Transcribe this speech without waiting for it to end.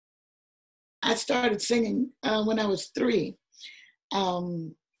I started singing when I was 3.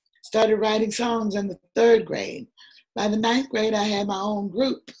 Started writing songs in the 3rd grade. By the 9th grade, I had my own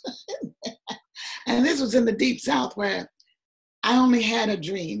group. And this was in the Deep South, where I only had a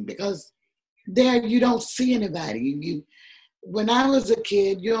dream, because there you don't see anybody. When I was a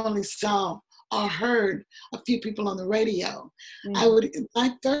kid, you only saw or heard a few people on the radio.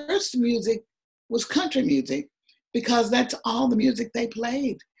 My first music was country music, because that's all the music they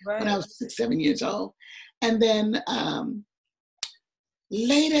played when I was 6, 7 years old. And then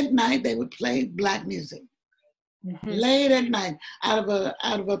late at night, they would play Black music. Late at night, out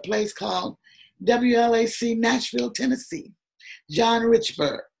of a place called WLAC, Nashville, Tennessee. John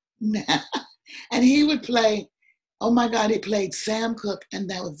Richburg. And he would play, oh my God, he played Sam Cooke, and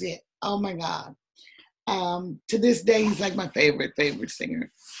that was it. Oh my God. To this day, he's like my favorite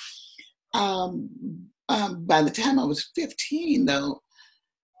singer. By the time I was 15, though,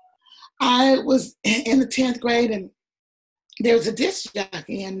 I was in the 10th grade, and there was a disc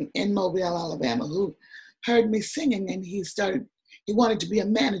jockey in Mobile, Alabama, who heard me singing, and he wanted to be a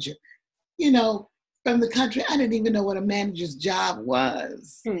manager. You know, from the country, I didn't even know what a manager's job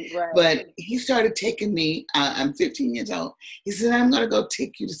was. But he started taking me, I'm 15 years old. He said, I'm going to go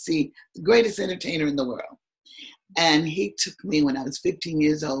take you to see the greatest entertainer in the world. And he took me when I was 15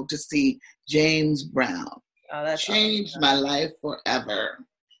 years old to see James Brown. Oh, that changed my life forever.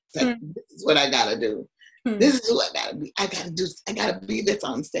 So this is what I got to do. This is who I got to be. I got to be this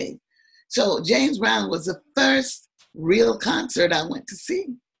on stage. So James Brown was the first real concert I went to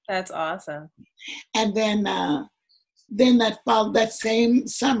see. That's awesome. And then that same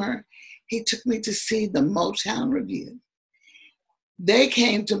summer, he took me to see the Motown Revue. They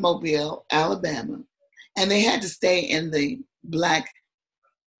came to Mobile, Alabama, and they had to stay in the Black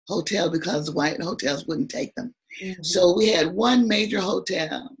hotel because white hotels wouldn't take them. So we had one major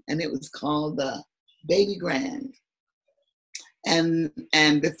hotel, and it was called the Baby Grand. And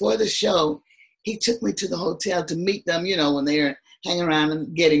before the show, he took me to the hotel to meet them, you know, when they were hanging around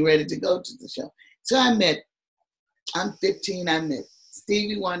and getting ready to go to the show. So I'm 15, I met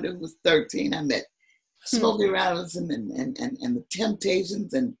Stevie Wonder, who was 13. I met Smokey Robinson and the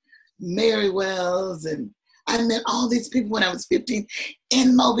Temptations and Mary Wells. And I met all these people when I was 15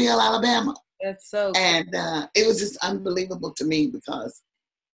 in Mobile, Alabama. That's so cool. And it was just unbelievable to me, because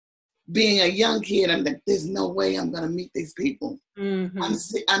being a young kid, I'm like, there's no way I'm going to meet these people.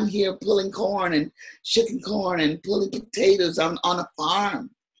 I'm here pulling corn and shucking corn and pulling potatoes on a farm.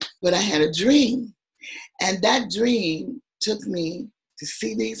 But I had a dream. And that dream took me to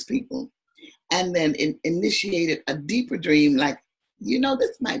see these people. And then it initiated a deeper dream, like, you know,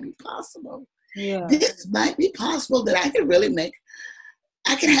 this might be possible. Yeah. This might be possible that I could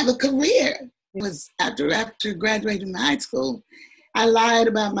have a career. It was after graduating from high school, I lied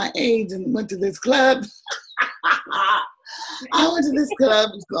about my age and went to this club. I went to this club.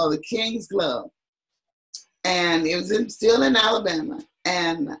 It was called the King's Club. And it was still in Alabama.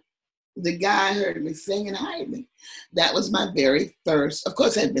 And the guy heard me sing and hired me. That was my very first. Of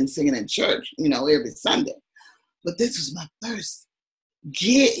course, I'd been singing in church, you know, every Sunday. But this was my first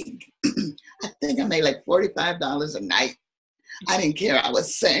gig. I think I made like $45 a night. I didn't care. I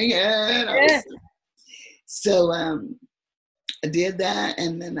was singing. So I did that,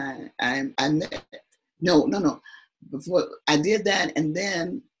 and then I met. No. Before I did that, and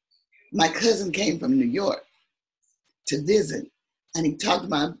then my cousin came from New York to visit, and he talked to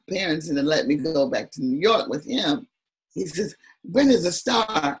my parents and then let me go back to New York with him. He says, Brenda's a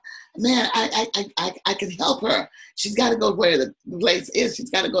star. Man, I can help her. She's got to go where the place is. She's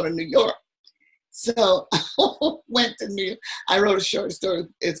got to go to New York. So I went to New York. I wrote a short story.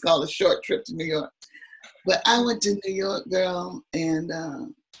 It's called A Short Trip to New York. But I went to New York, girl, and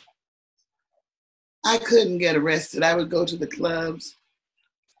I couldn't get arrested. I would go to the clubs,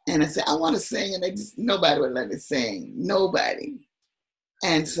 and I said, I want to sing, and nobody would let me sing. Nobody.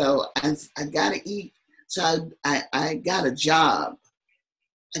 And so I got to eat. So I got a job.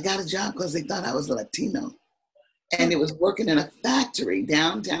 I got a job because they thought I was Latino. And it was working in a factory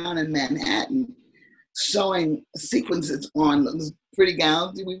downtown in Manhattan, sewing sequences on those pretty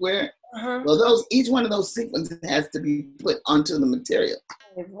gowns we wear. Well, each one of those sequences has to be put onto the material.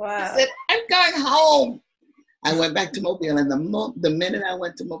 Wow. I said, I'm going home. I went back to Mobile, and the minute I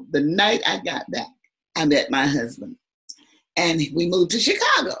went to Mobile, the night I got back, I met my husband. And we moved to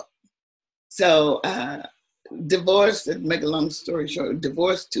Chicago. So divorced, to make a long story short,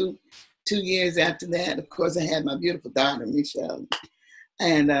 divorced 2 years after that. Of course, I had my beautiful daughter, Michelle,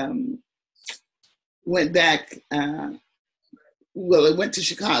 and went back. I went to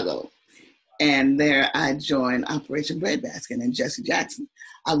Chicago. And there I joined Operation Breadbasket and Jesse Jackson.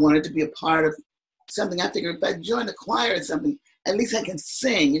 I wanted to be a part of something. I figured if I joined a choir or something, at least I can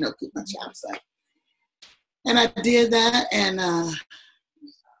sing, keep my chops up. And I did that. And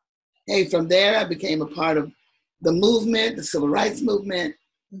hey, from there, I became a part of the movement, the civil rights movement.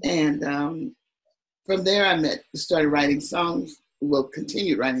 And from there, I started writing songs. Well,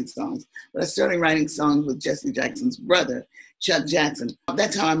 continued writing songs, but I started writing songs with Jesse Jackson's brother, Chuck Jackson.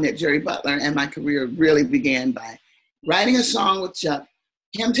 That's how I met Jerry Butler, and my career really began by writing a song with Chuck,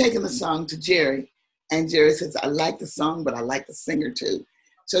 him taking the song to Jerry, and Jerry says, I like the song, but I like the singer too.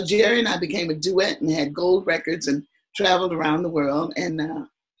 So Jerry and I became a duet and had gold records and traveled around the world and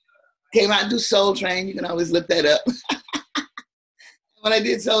came out and do Soul Train. You can always look that up. When I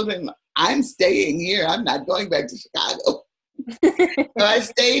did Soul Train, I'm staying here. I'm not going back to Chicago. So I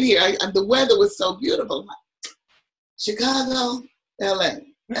stayed here. The weather was so beautiful. Chicago, LA.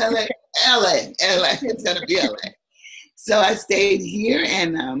 It's gonna be LA. So I stayed here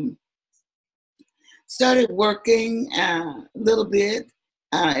and started working a little bit.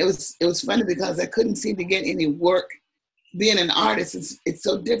 It was funny because I couldn't seem to get any work. Being an artist, it's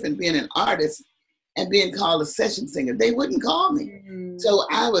so different being an artist and being called a session singer. They wouldn't call me. Mm-hmm. So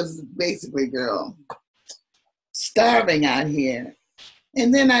I was basically, girl, starving out here.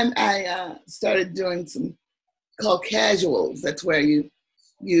 And then I started doing some called casuals. That's where you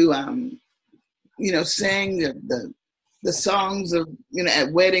sang the songs of,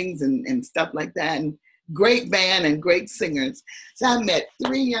 at weddings and stuff like that, and great band and great singers. So I met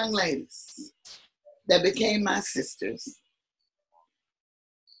 3 young ladies that became my sisters.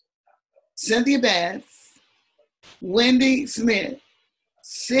 Cynthia Bass, Wendy Smith,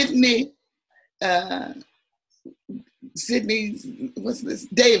 Sydney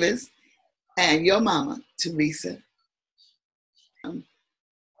Davis, and your mama, Teresa.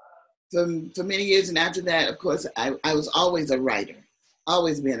 For many years, and after that, of course, I was always a writer,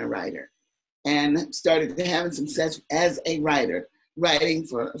 always been a writer, and started having some success as a writer, writing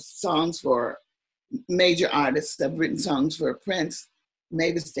for songs for major artists. I've written songs for Prince,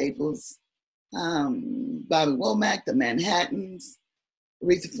 Mavis Staples, Bobby Womack, the Manhattans,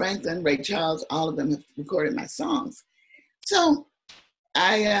 Aretha Franklin, Ray Charles. All of them have recorded my songs. So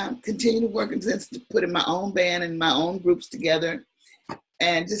I continue to work and since putting my own band and my own groups together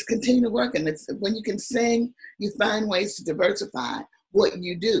and just continue to work. And it's when you can sing, you find ways to diversify what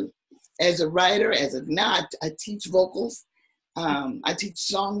you do. As a writer, now I teach vocals. I teach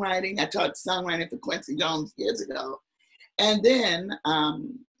songwriting. I taught songwriting for Quincy Jones years ago. And then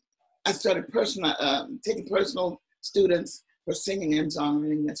I started taking personal students for singing and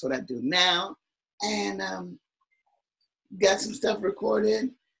songwriting. That's what I do now. And got some stuff recorded,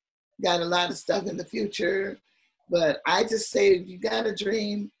 got a lot of stuff in the future. But I just say, if you got a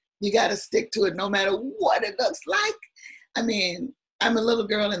dream, you got to stick to it no matter what it looks like. I mean, I'm a little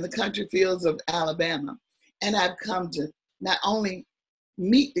girl in the country fields of Alabama, and I've come to not only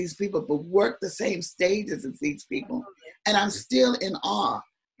meet these people, but work the same stages as these people. And I'm still in awe.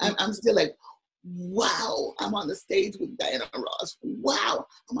 I'm still like, wow, I'm on the stage with Diana Ross. Wow,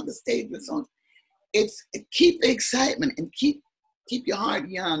 I'm on the stage with songs. Keep the excitement and keep your heart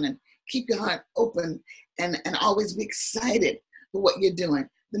young and keep your heart open and always be excited for what you're doing.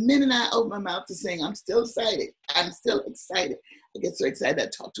 The minute I open my mouth to sing, I'm still excited. I'm still excited. I get so excited I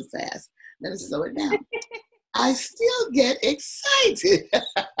talk too fast. Let me slow it down. I still get excited.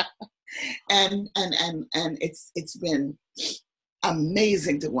 and it's been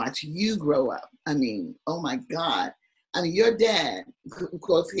amazing to watch you grow up. I mean, oh my God. I mean, your dad, of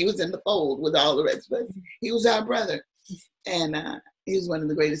course, he was in the fold with all the rest of us. He was our brother. And he was one of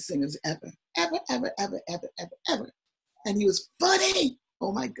the greatest singers ever. And he was funny.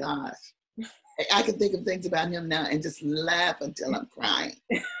 Oh my gosh. I can think of things about him now and just laugh until I'm crying.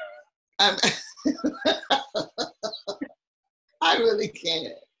 I really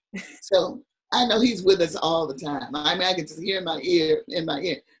can't. So I know he's with us all the time. I mean, I can just hear in my ear,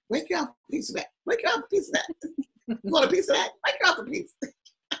 wake you up a piece of that. Wake you up a piece of that. You want a piece of that? Wake you up a piece.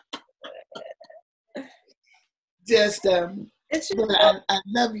 Just, I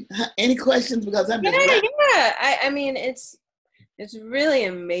love you. Any questions? Because I'm just I mean, it's really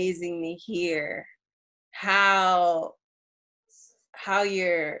amazing to hear how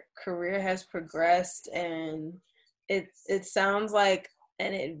your career has progressed, and it sounds like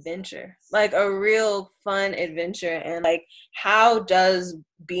an adventure, like a real fun adventure. And like, how does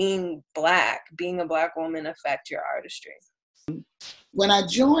being a Black woman affect your artistry? When I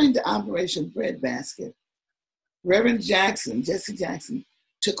joined Operation Breadbasket, Reverend Jesse Jackson,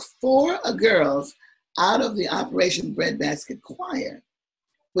 took 4 girls out of the Operation Breadbasket choir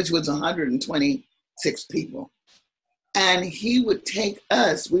which was 126 people. And he would take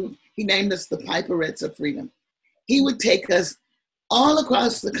us, he named us the Piperettes of Freedom. He would take us all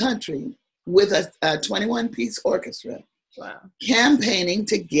across the country with a 21-piece orchestra, wow, campaigning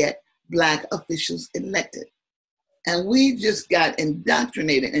to get Black officials elected. And we just got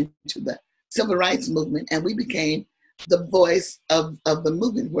indoctrinated into the civil rights movement, and we became the voice of the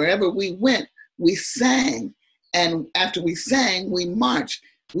movement. Wherever we went, we sang. And after we sang, we marched.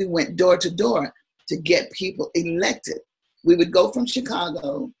 We went door to door to get people elected. We would go from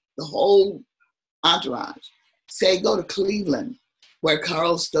Chicago, the whole entourage, say go to Cleveland, where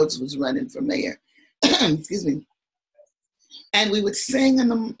Carl Stokes was running for mayor. Excuse me. And we would sing in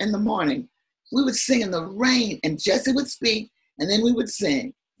the morning. We would sing in the rain, and Jesse would speak, and then we would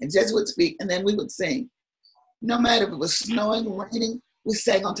sing. And Jesse would speak, and then we would sing. No matter if it was snowing, raining, we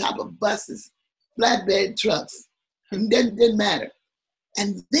sang on top of buses, flatbed trucks. It didn't matter.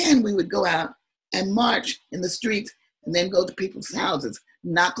 And then we would go out and march in the streets, and then go to people's houses,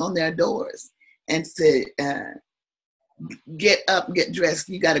 knock on their doors, and say, get up, get dressed,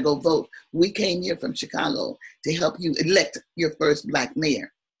 you got to go vote. We came here from Chicago to help you elect your first Black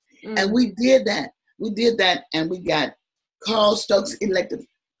mayor. Mm. And we did that. We did that, and we got Carl Stokes elected.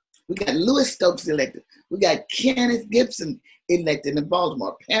 We got Louis Stokes elected. We got Kenneth Gibson elected in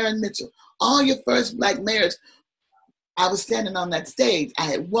Baltimore, Perrin Mitchell, all your first Black mayors. I was standing on that stage. I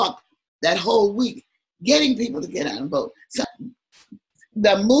had walked that whole week getting people to get out and vote. So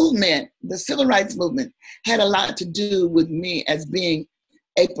the movement, the civil rights movement, had a lot to do with me as being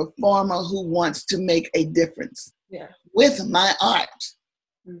a performer who wants to make a difference with my art.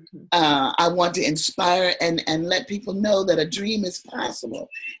 Mm-hmm. I want to inspire and let people know that a dream is possible,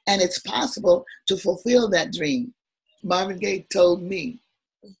 and it's possible to fulfill that dream. Marvin Gaye told me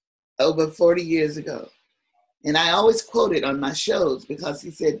over 40 years ago, and I always quote it on my shows because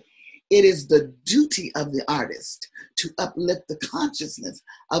he said, it is the duty of the artist to uplift the consciousness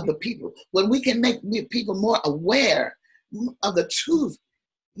of the people. When we can make people more aware of the truth,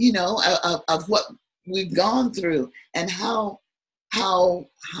 you know, of what we've gone through and how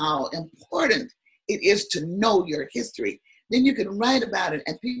important it is to know your history, then you can write about it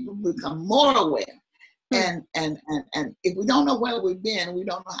and people become more aware. And if we don't know where we've been, we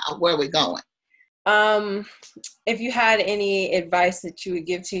don't know where we're going. If you had any advice that you would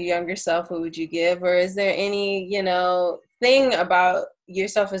give to your younger self, what would you give? Or is there any, thing about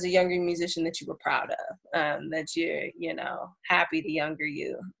yourself as a younger musician that you were proud of, that you're, happy the younger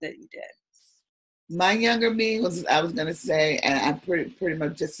you that you did? My younger me I was going to say, and I pretty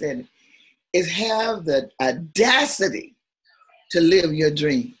much just said it, is have the audacity to live your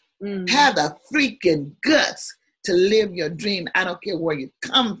dream. Mm-hmm. Have the freaking guts to live your dream. I don't care where you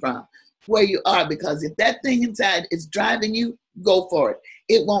come from, where you are, because if that thing inside is driving you, go for it.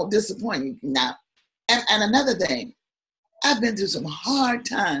 It won't disappoint you. Now, and another thing, I've been through some hard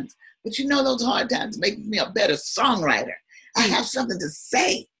times, but those hard times make me a better songwriter. I have something to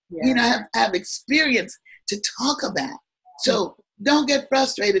say. Yeah. I have experience to talk about. So don't get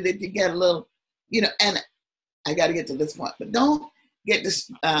frustrated if you get a little, and I got to get to this point, but don't get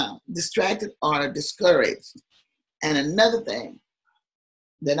distracted or discouraged. And another thing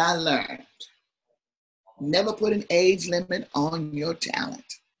that I learned, never put an age limit on your talent.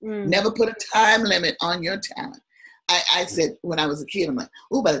 Mm. Never put a time limit on your talent. I said when I was a kid, I'm like,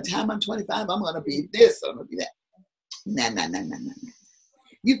 oh, by the time I'm 25, I'm going to be this, I'm going to be that. No.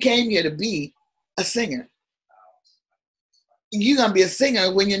 You came here to be a singer. You're going to be a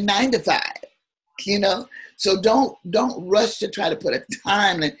singer when you're 9 to 5, So don't rush to try to put a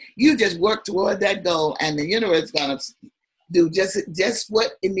time limit. You just work toward that goal, and the universe is going to do just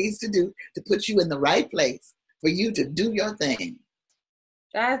what it needs to do to put you in the right place for you to do your thing.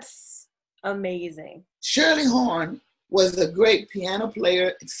 That's amazing. Shirley Horn was a great piano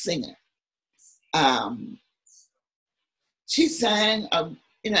player and singer. She sang,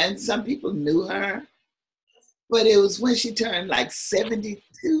 and some people knew her, but it was when she turned like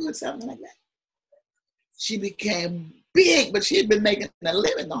 72 or something like that. She became big, but she had been making a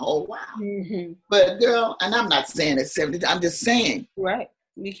living the whole while. Mm-hmm. But girl, and I'm not saying at 72, I'm just saying. Right,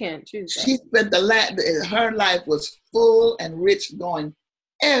 you can't choose that. She spent her life was full and rich, going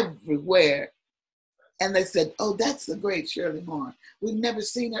everywhere. And they said, oh, that's the great Shirley Horn. We've never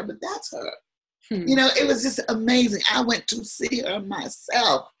seen her, but that's her. It was just amazing. I went to see her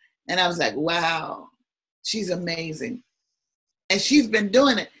myself, and I was like, wow, she's amazing. And she's been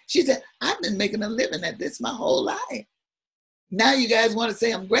doing it. She said, I've been making a living at this my whole life. Now you guys want to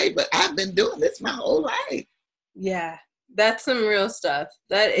say I'm great, but I've been doing this my whole life. Yeah, that's some real stuff.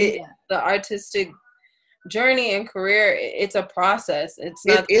 The artistic journey and career, it's a process. It's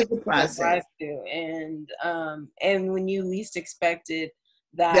It not is a process. and when you least expect it,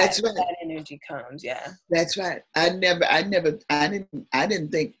 that That's right. that energy comes. Yeah. That's right. I didn't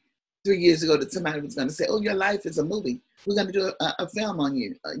think 3 years ago that somebody was going to say, "Oh, your life is a movie. We're going to do a film on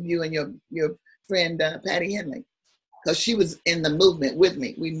you, you and your friend Patty Henley," because she was in the movement with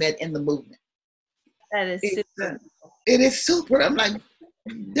me. We met in the movement. That is super. It is super. I'm like,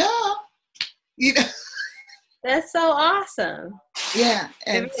 duh, you know. That's so awesome. Yeah,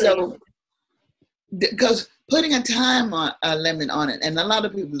 and so because putting a time on a limit on it, and a lot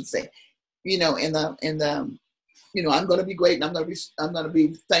of people say, in the I'm going to be great and I'm going to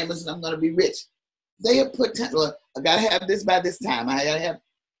be famous and I'm going to be rich. They have put time. Look, I got to have this by this time. I got to have,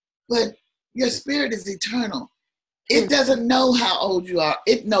 but your spirit is eternal. It doesn't know how old you are.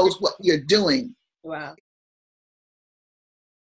 It knows what you're doing. Wow.